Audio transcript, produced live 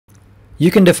You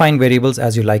can define variables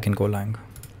as you like in Golang.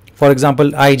 For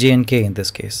example, I, j, and k in this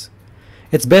case.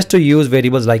 It's best to use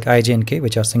variables like I, j, and k,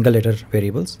 which are single letter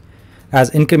variables,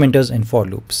 as incrementers in for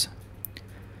loops.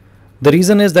 The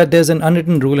reason is that there's an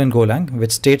unwritten rule in Golang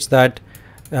which states that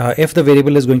if the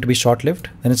variable is going to be short-lived,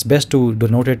 then it's best to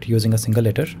denote it using a single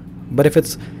letter. But if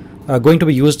it's going to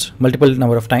be used multiple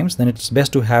number of times, then it's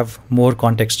best to have more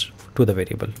context to the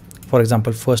variable. For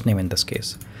example, first name in this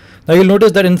case. Now you'll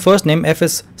notice that in first name, f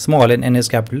is small and n is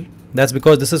capital. That's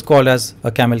because this is called as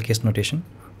a camel case notation.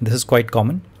 This is quite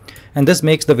common, and this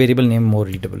makes the variable name more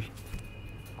readable.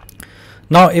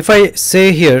 Now if I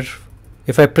say here,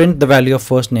 if I print the value of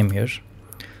first name here,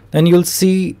 then you'll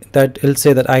see that it'll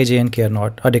say that I, j, and k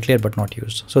are declared but not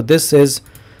used. So this is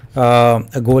a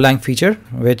Golang feature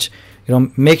which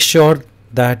makes sure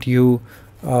that you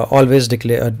always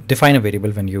define a variable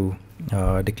when you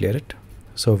declare it.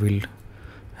 So we'll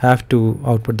have to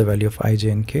output the value of I, j,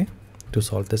 and k to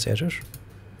solve this error.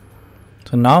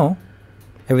 So now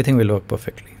everything will work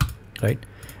perfectly, right?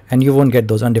 And you won't get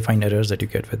those undefined errors that you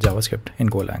get with JavaScript in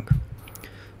Golang.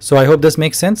 So I hope this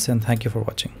makes sense, and thank you for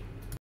watching.